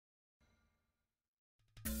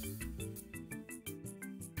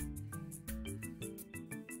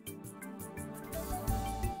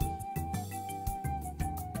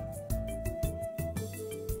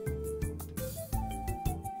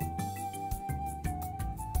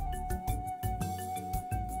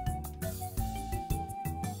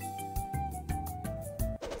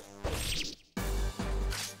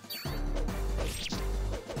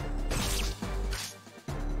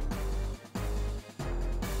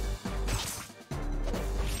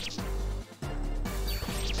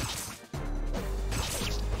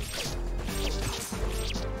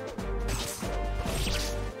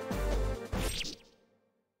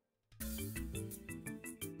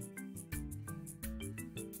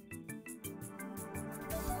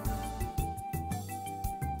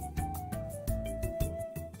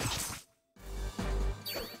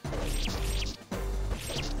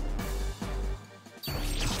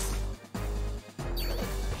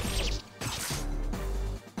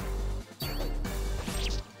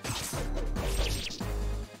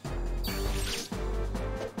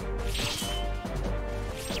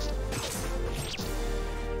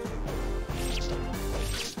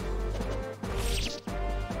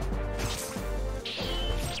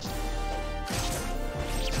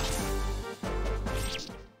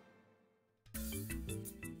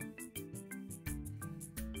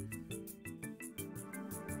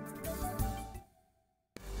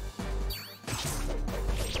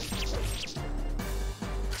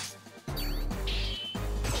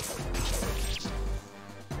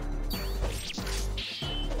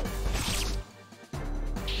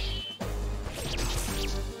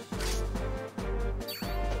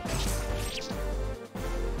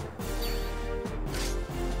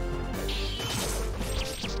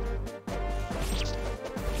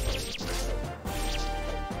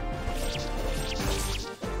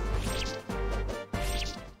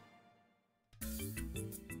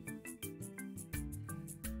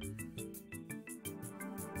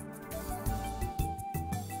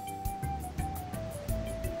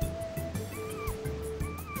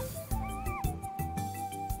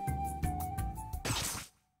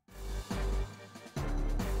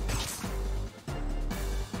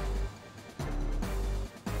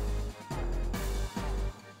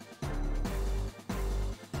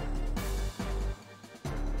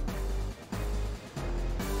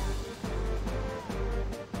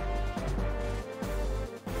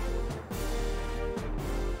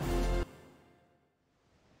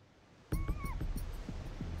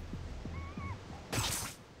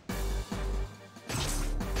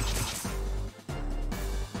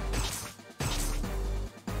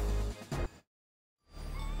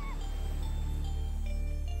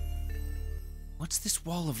What's this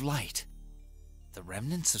wall of light? The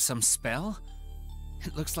remnants of some spell?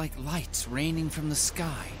 It looks like lights raining from the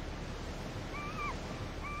sky.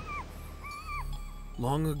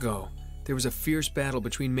 Long ago, there was a fierce battle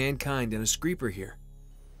between mankind and a Screeper here.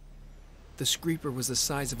 The Screeper was the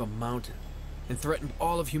size of a mountain and threatened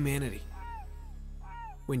all of humanity.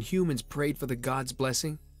 When humans prayed for the god's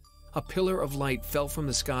blessing, a pillar of light fell from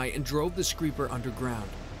the sky and drove the Screeper underground.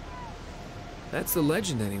 That's the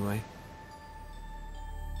legend, anyway.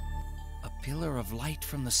 A pillar of light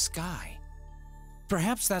from the sky.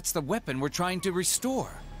 Perhaps that's the weapon we're trying to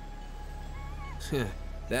restore.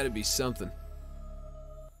 That'd be something.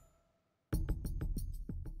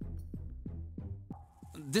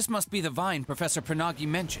 This must be the vine Professor Pranagi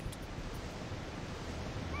mentioned.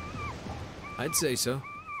 I'd say so.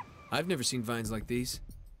 I've never seen vines like these.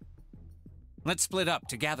 Let's split up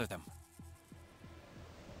to gather them.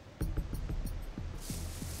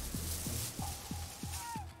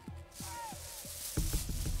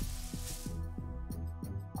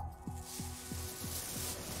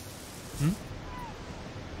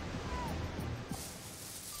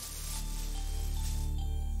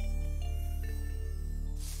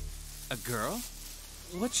 A girl?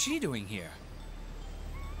 What's she doing here?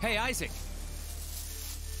 Hey, Isaac!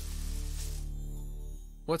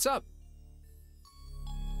 What's up?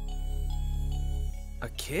 A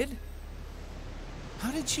kid?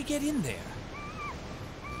 How did she get in there?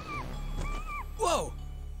 Whoa!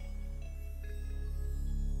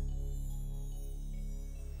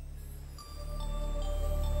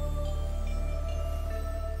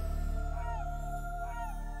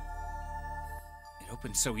 It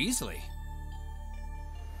opened so easily.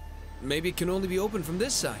 Maybe it can only be opened from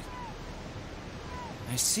this side.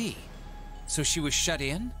 I see. So she was shut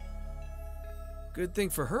in? Good thing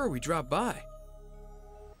for her we dropped by.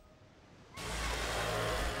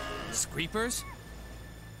 Screepers?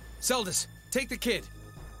 Zeldis, take the kid.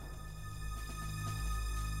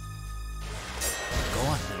 Go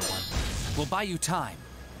on, little one. We'll buy you time.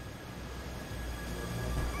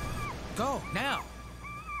 Go, now!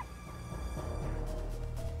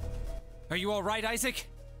 Are you all right, Isaac?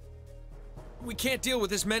 We can't deal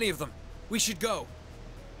with this many of them. We should go.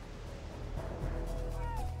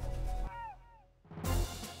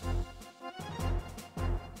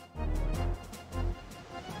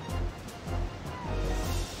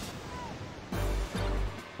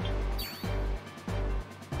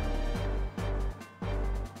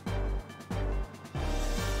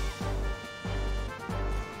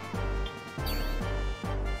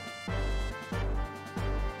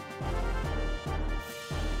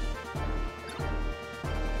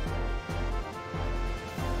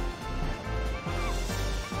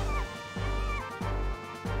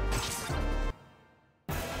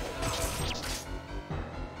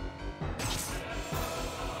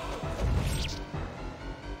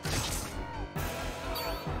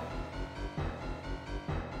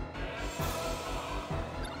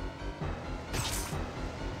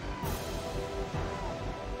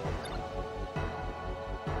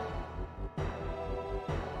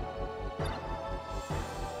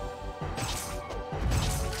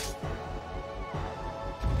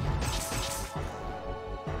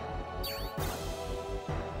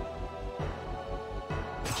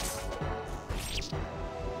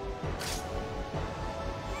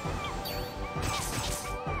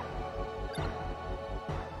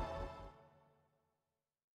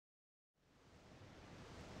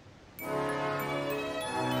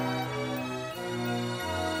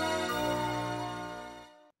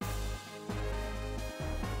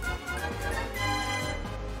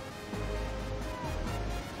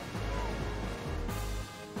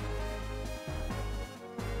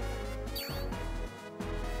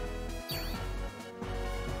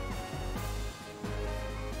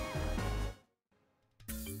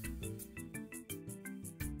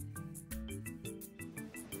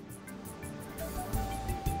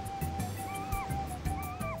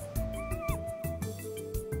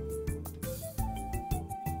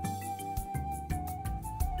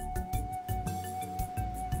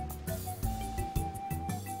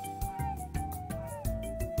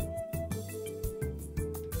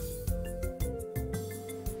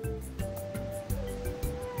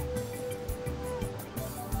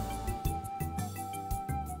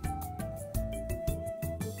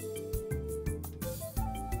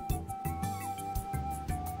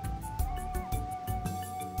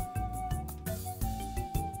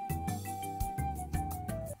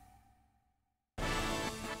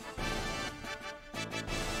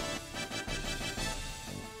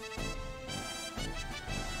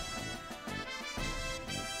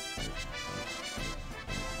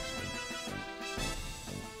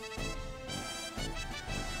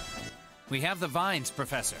 We have the vines,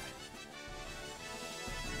 Professor.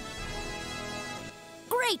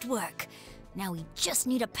 Great work! Now we just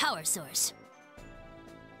need a power source.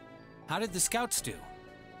 How did the scouts do?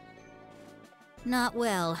 Not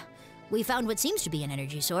well. We found what seems to be an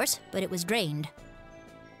energy source, but it was drained.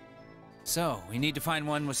 So, we need to find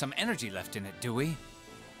one with some energy left in it, do we?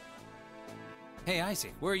 Hey,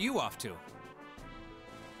 Isaac, where are you off to?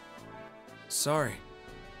 Sorry.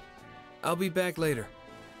 I'll be back later.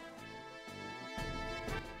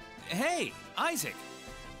 Hey, Isaac!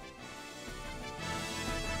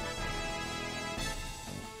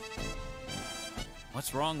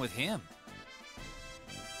 What's wrong with him?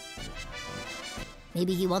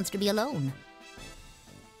 Maybe he wants to be alone.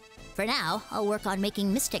 For now, I'll work on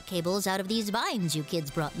making mystic cables out of these vines you kids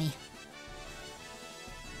brought me.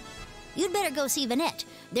 You'd better go see Vanette.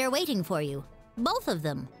 They're waiting for you. Both of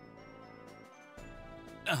them.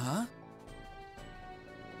 Uh-huh.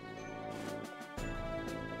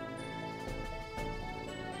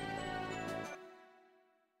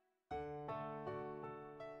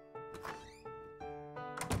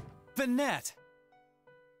 Vanette!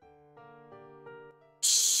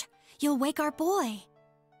 Shh! You'll wake our boy.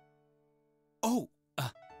 Oh,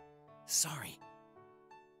 sorry.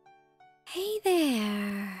 Hey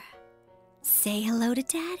there. Say hello to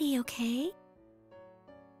Daddy, okay?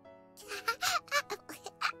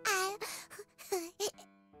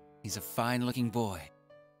 He's a fine-looking boy.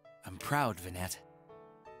 I'm proud, Vanette.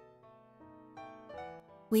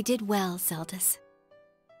 We did well, Zeldis.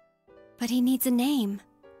 But he needs a name.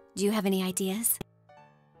 Do you have any ideas?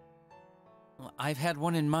 Well, I've had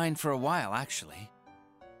one in mind for a while, actually.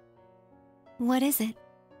 What is it?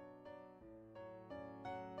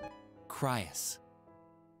 Cryus.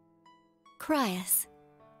 Cryus.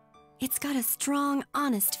 It's got a strong,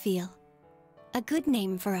 honest feel. A good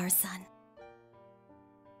name for our son.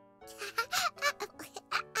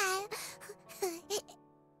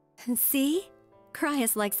 See?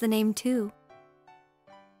 Cryus likes the name too.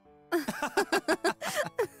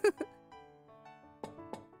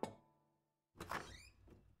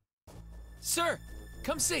 Sir,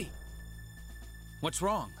 come see. What's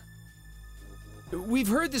wrong? We've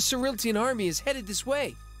heard the Ceriltian army is headed this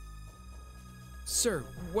way. Sir,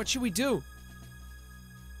 what should we do?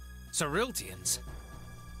 Ceriltians?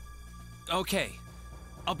 Okay,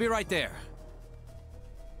 I'll be right there.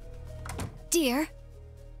 Dear.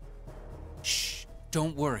 Shh,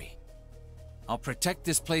 don't worry. I'll protect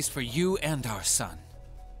this place for you and our son.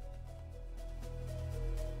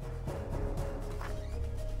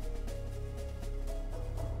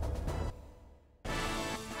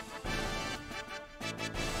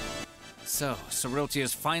 So,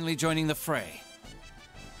 Ceriltia's finally joining the fray.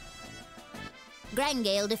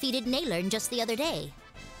 Grangale defeated Naelern just the other day.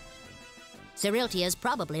 Ceriltia's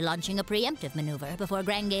probably launching a preemptive maneuver before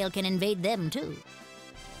Grangale can invade them too.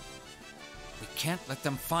 We can't let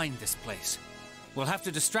them find this place. We'll have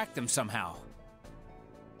to distract them somehow.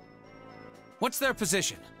 What's their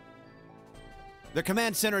position? Their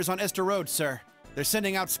command center is on Esther Road, sir. They're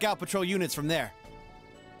sending out scout patrol units from there.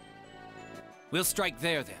 We'll strike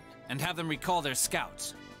there then, and have them recall their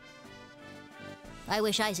scouts. I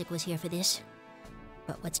wish Isaac was here for this.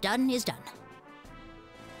 But what's done is done.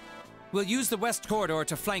 We'll use the west corridor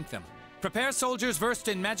to flank them. Prepare soldiers versed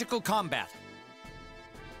in magical combat.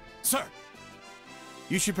 Sir!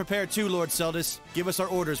 You should prepare too, Lord Zeldis. Give us our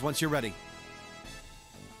orders once you're ready.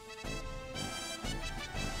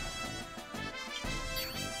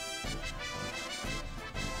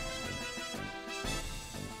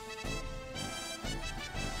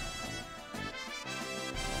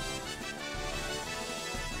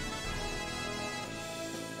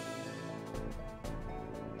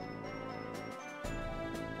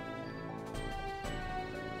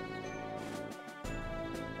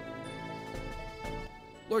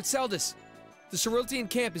 Lord Zeldis, the Ceriltian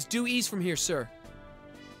camp is due east from here, sir.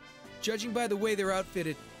 Judging by the way they're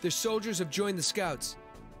outfitted, their soldiers have joined the scouts.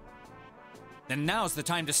 Then now's the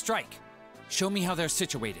time to strike. Show me how they're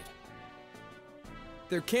situated.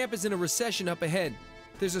 Their camp is in a recession up ahead.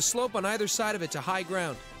 There's a slope on either side of it to high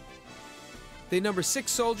ground. They number 6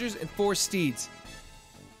 soldiers and 4 steeds.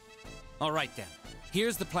 All right then,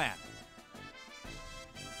 here's the plan.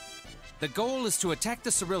 The goal is to attack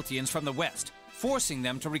the Ceriltians from the west, forcing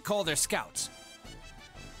them to recall their scouts.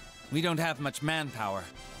 We don't have much manpower,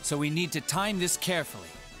 so we need to time this carefully.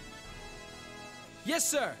 Yes,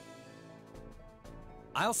 sir!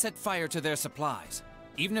 I'll set fire to their supplies.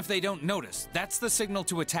 Even if they don't notice, that's the signal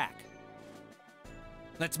to attack.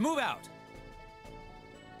 Let's move out!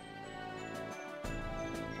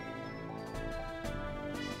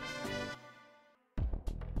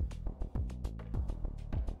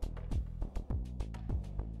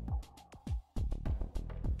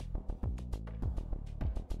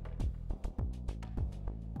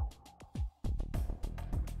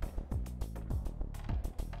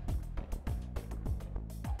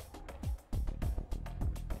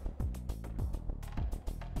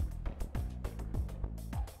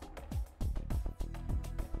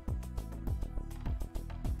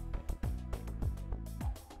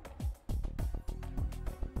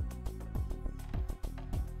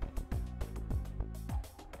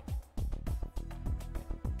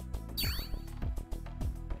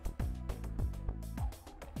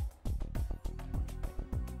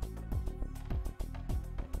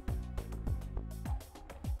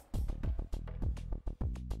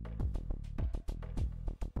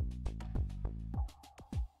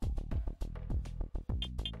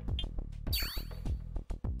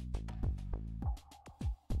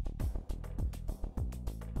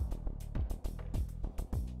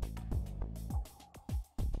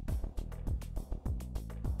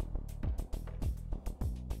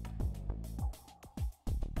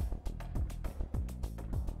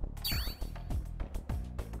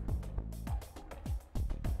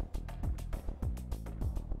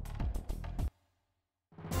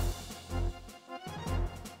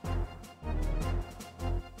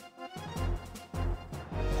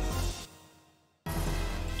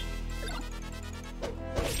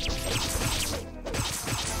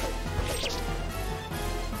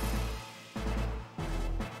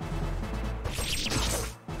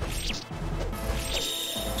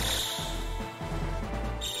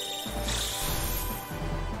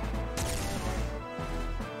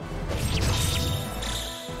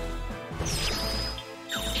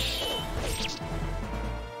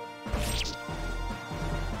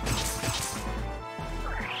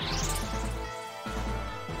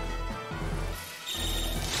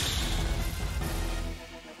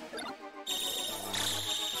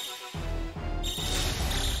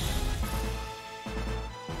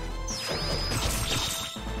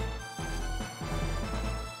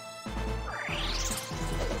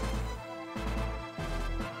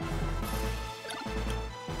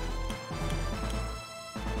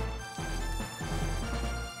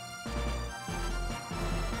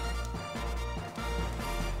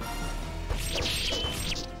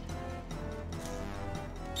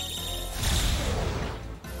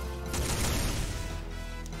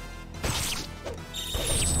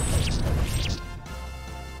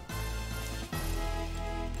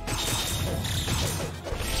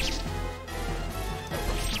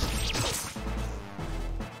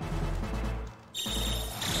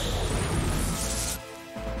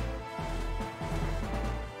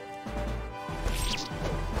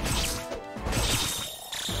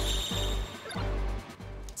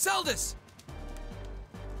 Zeldis!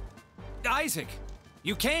 Isaac,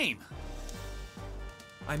 you came!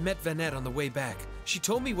 I met Vanette on the way back. She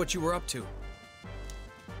told me what you were up to.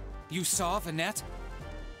 You saw Vanette?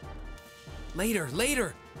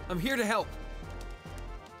 Later. I'm here to help.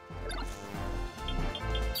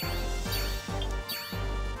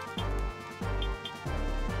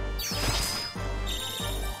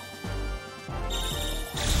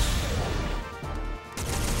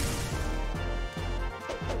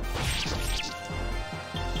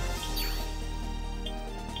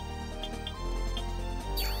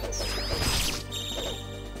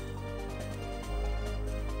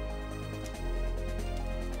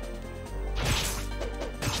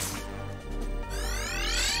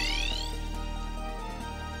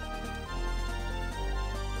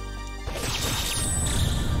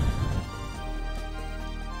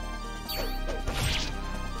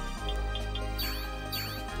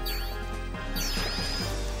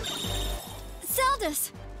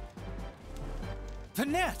 Zeldis!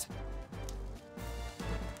 Vanette!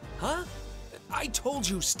 Huh? I told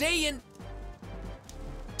you, stay in...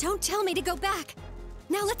 Don't tell me to go back!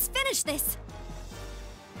 Now let's finish this!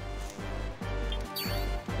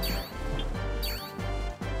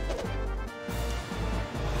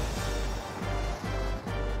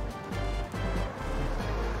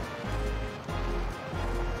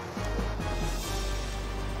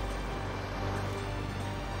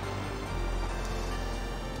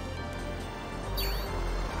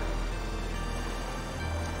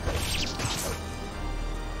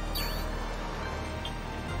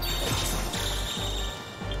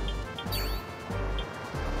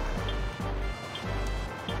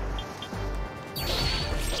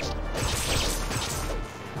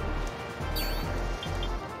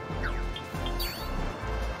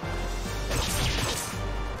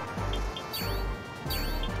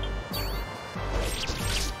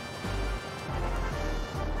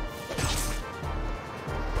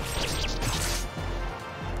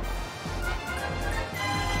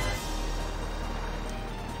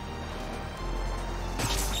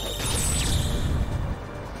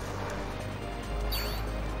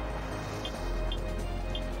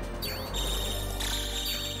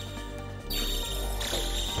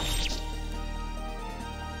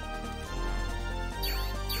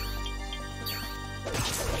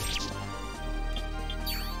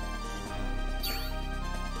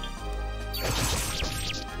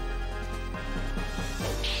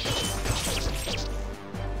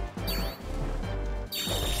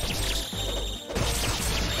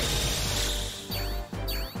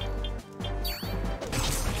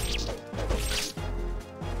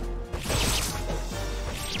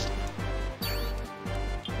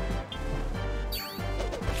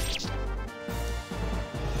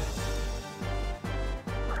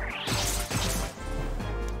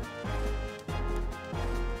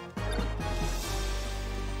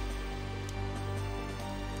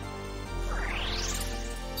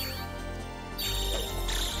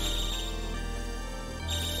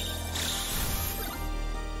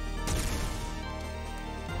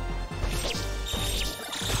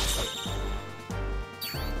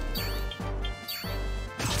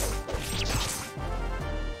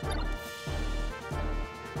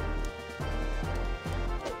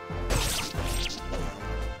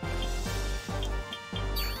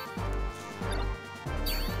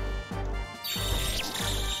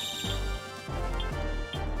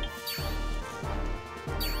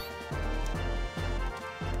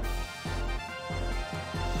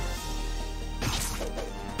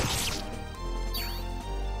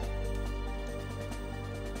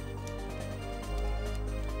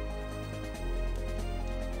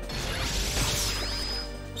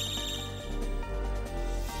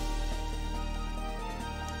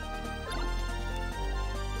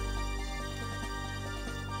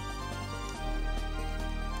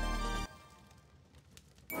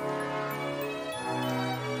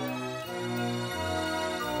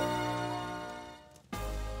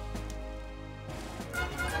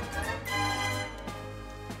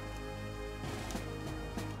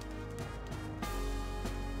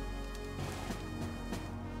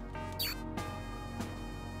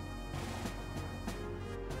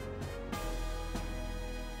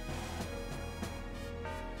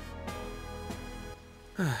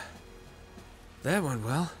 That went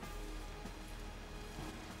well.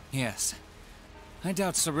 Yes. I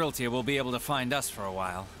doubt Ceriltia will be able to find us for a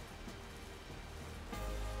while.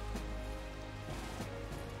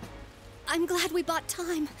 I'm glad we bought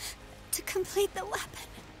time to complete the weapon.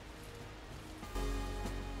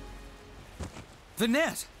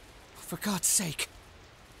 Vanette! For God's sake.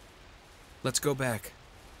 Let's go back.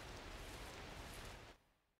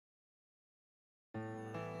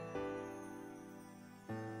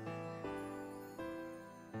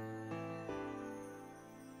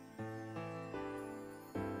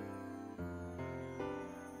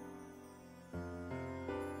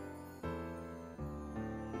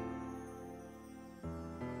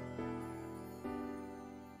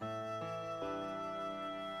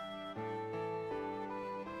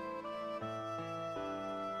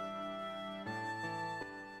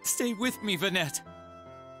 Stay with me, Vanette.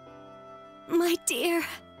 My dear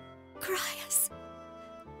Cryas,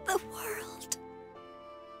 the world.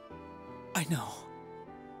 I know.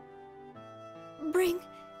 Bring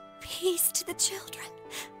peace to the children,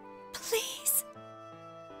 please.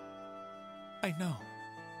 I know.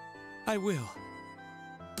 I will.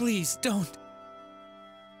 Please, don't.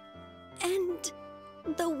 End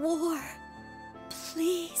the war,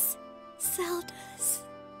 please, Zeldas.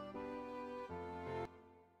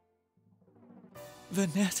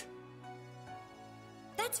 Vanette.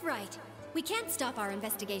 That's right. We can't stop our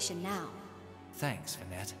investigation now. Thanks,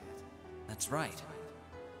 Vanette. That's right.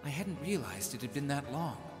 I hadn't realized it had been that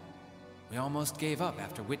long. We almost gave up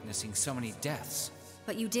after witnessing so many deaths.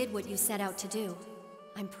 But you did what you set out to do.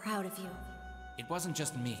 I'm proud of you. It wasn't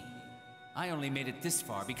just me. I only made it this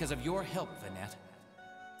far because of your help, Vanette.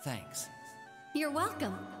 Thanks. You're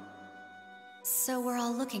welcome. So we're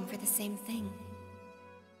all looking for the same thing.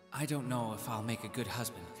 I don't know if I'll make a good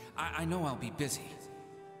husband. I know I'll be busy.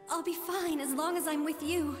 I'll be fine as long as I'm with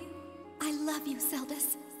you. I love you,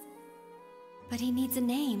 Zeldas. But he needs a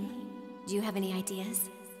name. Do you have any ideas?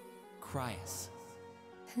 Cryas.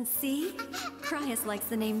 See? Cryas likes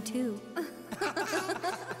the name too.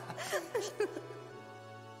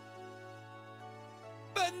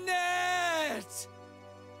 Vanette!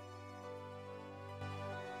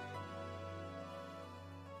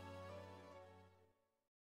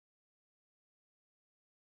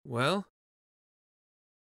 Well?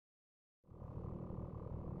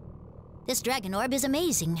 This dragon orb is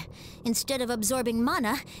amazing. Instead of absorbing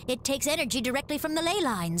mana, it takes energy directly from the ley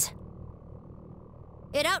lines.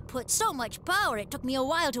 It outputs so much power it took me a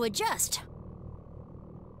while to adjust.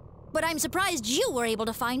 But I'm surprised you were able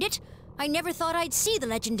to find it. I never thought I'd see the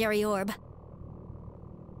legendary orb.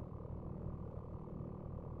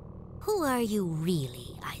 Who are you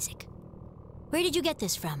really, Isaac? Where did you get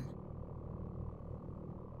this from?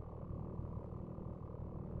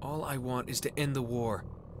 All I want is to end the war.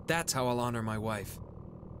 That's how I'll honor my wife.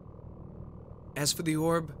 As for the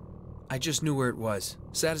orb, I just knew where it was.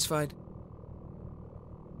 Satisfied?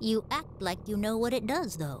 You act like you know what it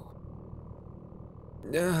does, though.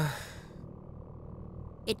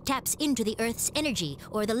 It taps into the Earth's energy,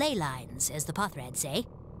 or the ley lines, as the Pothrad say.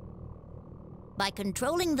 By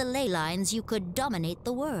controlling the ley lines, you could dominate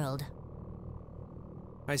the world.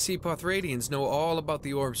 I see Pothradians know all about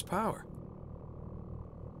the orb's power.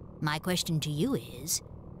 My question to you is,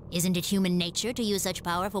 isn't it human nature to use such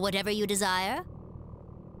power for whatever you desire?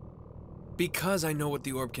 Because I know what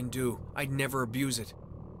the orb can do, I'd never abuse it.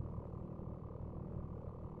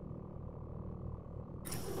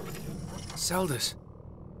 Zeldas.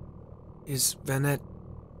 Is Vanette...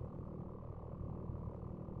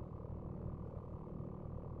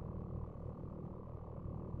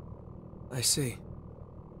 I see.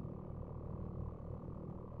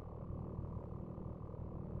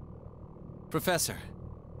 Professor,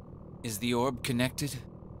 is the orb connected?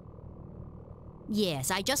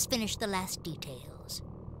 Yes, I just finished the last details.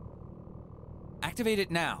 Activate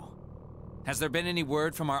it now. Has there been any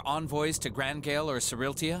word from our envoys to Grangale or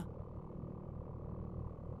Ceriltia?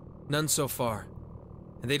 None so far.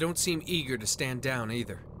 And they don't seem eager to stand down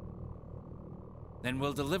either. Then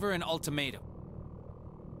we'll deliver an ultimatum.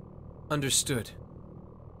 Understood.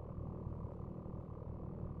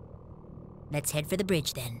 Let's head for the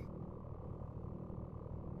bridge, then.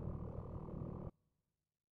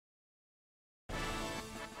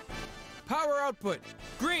 Power output,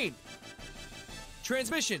 green.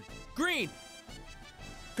 Transmission, green.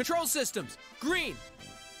 Control systems, green.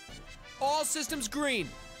 All systems green.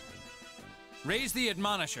 Raise the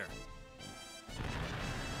Admonisher.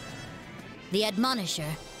 The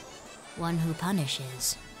Admonisher, one who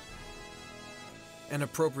punishes. An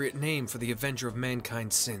appropriate name for the Avenger of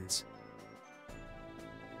Mankind's sins.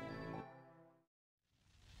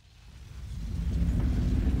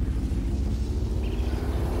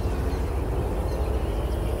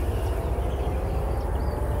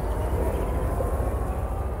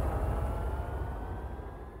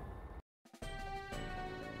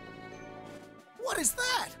 What is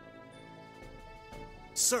that?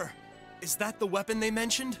 Sir, is that the weapon they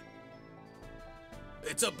mentioned?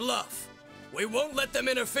 It's a bluff. We won't let them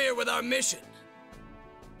interfere with our mission.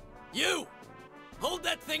 You! Hold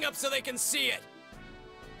that thing up so they can see it!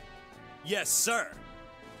 Yes, sir.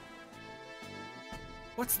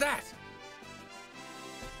 What's that?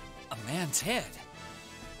 A man's head.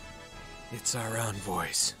 It's our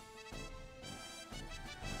envoys.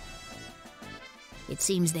 It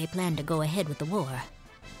seems they plan to go ahead with the war.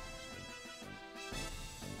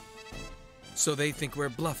 So they think we're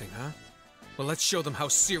bluffing, huh? Well, let's show them how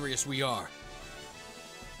serious we are.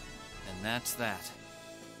 That's that.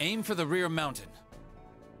 Aim for the rear mountain.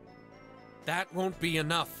 That won't be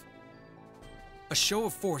enough. A show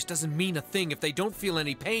of force doesn't mean a thing if they don't feel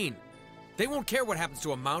any pain. They won't care what happens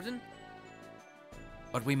to a mountain.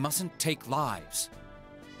 But we mustn't take lives.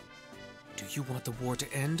 Do you want the war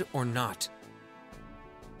to end or not?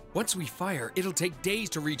 Once we fire, it'll take days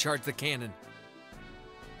to recharge the cannon.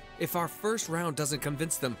 If our first round doesn't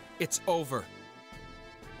convince them, it's over.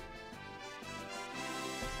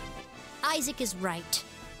 Isaac is right.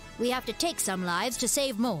 We have to take some lives to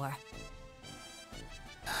save more.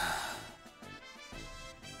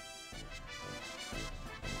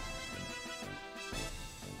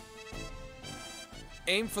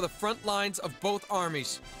 Aim for the front lines of both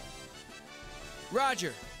armies.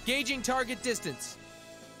 Roger. Gauging target distance.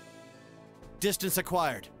 Distance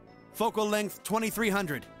acquired. Focal length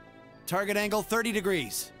 2300. Target angle 30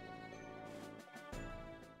 degrees.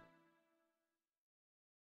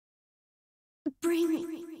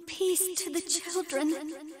 Bring peace to the children.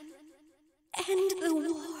 End the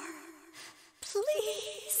war.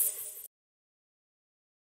 Please.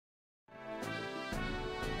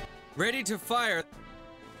 Ready to fire.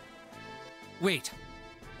 Wait.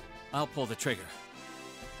 I'll pull the trigger.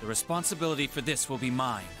 The responsibility for this will be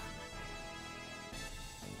mine.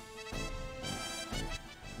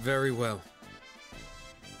 Very well.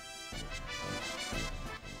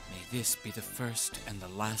 May this be the first and the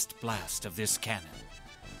last blast of this cannon.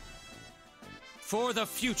 For the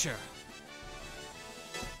future!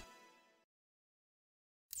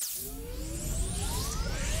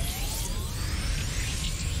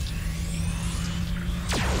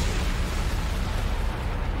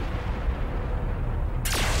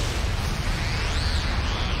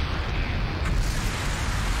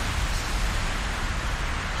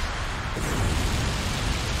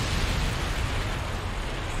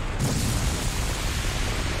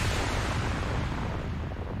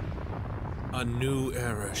 A new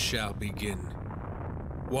era shall begin.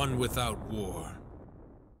 One without war.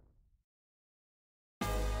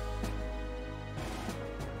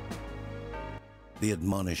 The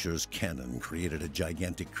Admonisher's cannon created a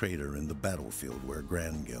gigantic crater in the battlefield where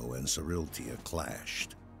Grangel and Ceriltia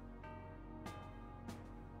clashed.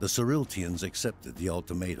 The Ceriltians accepted the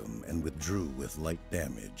ultimatum and withdrew with light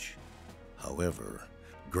damage. However,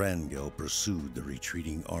 Grangel pursued the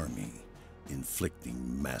retreating army,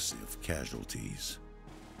 inflicting massive casualties.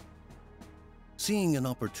 Seeing an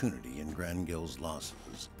opportunity in Grangel's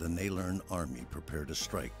losses, the Naelern army prepared a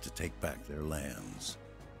strike to take back their lands.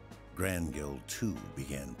 Grangel, too,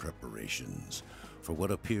 began preparations for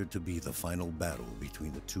what appeared to be the final battle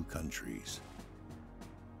between the two countries.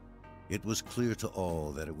 It was clear to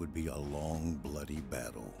all that it would be a long, bloody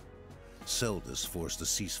battle. Seldus forced a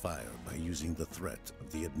ceasefire by using the threat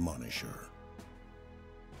of the Admonisher.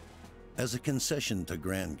 As a concession to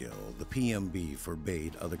Grangel, the PMB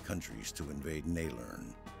forbade other countries to invade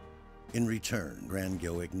Naelern. In return,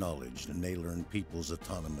 Grangel acknowledged the Naelern people's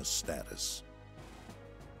autonomous status.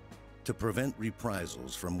 To prevent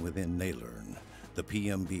reprisals from within Naelern, the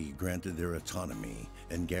PMB granted their autonomy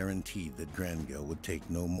and guaranteed that Grangel would take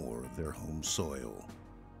no more of their home soil.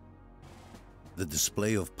 The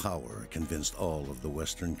display of power convinced all of the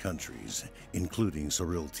Western countries, including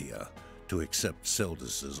Ceriltia, to accept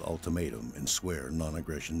Seldus's ultimatum and swear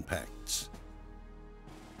non-aggression pacts.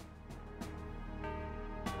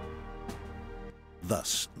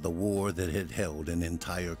 Thus, the war that had held an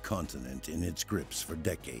entire continent in its grips for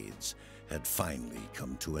decades had finally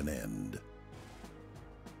come to an end.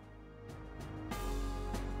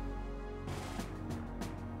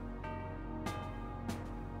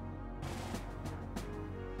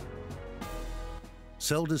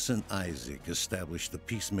 Seldus and Isaac established the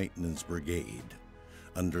Peace Maintenance Brigade.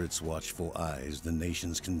 Under its watchful eyes, the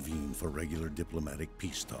nations convened for regular diplomatic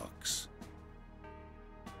peace talks.